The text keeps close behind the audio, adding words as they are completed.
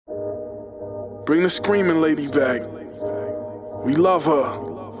Bring the screaming lady back. We love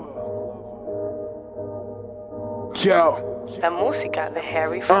her. Yo. La música de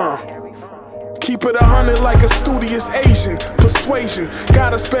Harry Keep it 100 like a studious Asian. Persuasion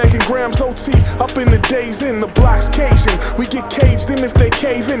got us back in Grams OT. Up in the days in the blocks Cajun. We get caged in if they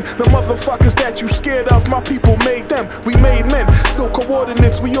cave in. The motherfuckers that you scared of, my people made them. We made men. So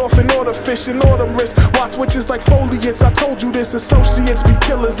coordinates, we off in order fish and autumn wrist. Watch witches like foliates. I told you this. Associates be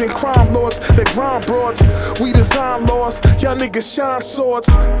killers and crime lords. They grind broads. We design laws. Y'all niggas shine swords.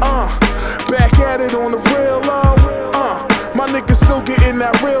 Back at it on the real low. My niggas still getting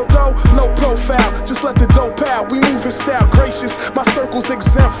that real dough. Low profile, just let the dough pal. We move in style gracious. My circle's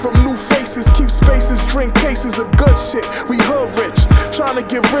exempt from new faces. Keep spaces, drink cases of good shit. We hood rich, trying to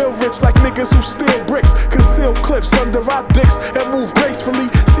get real rich like niggas who steal bricks. Conceal clips under our dicks and move gracefully.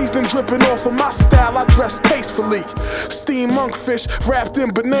 Seasoning dripping off of my style, I dress tastefully. Steam monkfish wrapped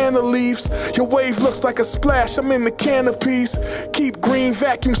in banana leaves. Your wave looks like a splash, I'm in the canopies. Keep green,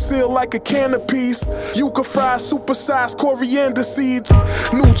 vacuum sealed like a can of peas. Yuca fries, supersized coriander seeds.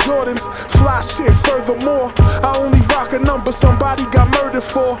 New Jordans, fly shit furthermore. I only rock a number somebody got murdered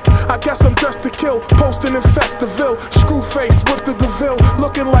for. I guess I'm just a kill, posting in Festiville. Screw face with the DeVille,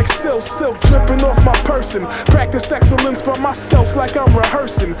 looking like silk dripping off my person. Practice excellence by myself like I'm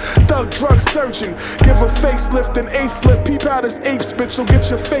rehearsing. Thug drug surgeon, give a facelift and A-flip. Peep out his apes, bitch, you'll get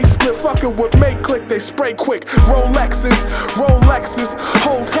your face split. Fucking with make click, they spray quick. Rolexes,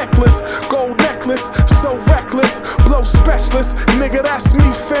 hold heckless. Gold necklace, so reckless. Blow specialist, nigga, that's me,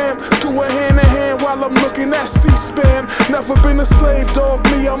 fam. Do a hand in hand while I'm looking at C-SPAN. Never been a slave dog,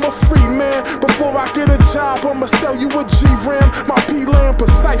 me, I'm a free man. Before I get a job, I'ma sell you a G-Ram. My P-Land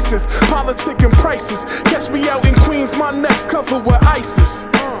preciseness, politic and prices. Catch me out in Queens, my neck's covered with ISIS.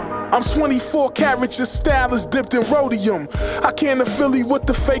 I'm 24 carats, your style is dipped in rhodium. I can't affiliate with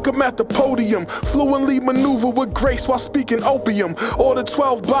the fake, I'm at the podium. Fluently maneuver with grace while speaking opium. Order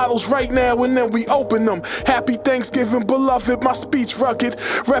 12 bottles right now and then we open them. Happy Thanksgiving, beloved, my speech rugged.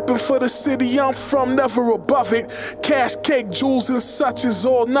 Reppin' for the city I'm from, never above it. Cash, cake, jewels and such is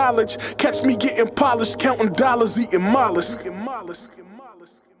all knowledge. Catch me getting polished, counting dollars, eating mollusks.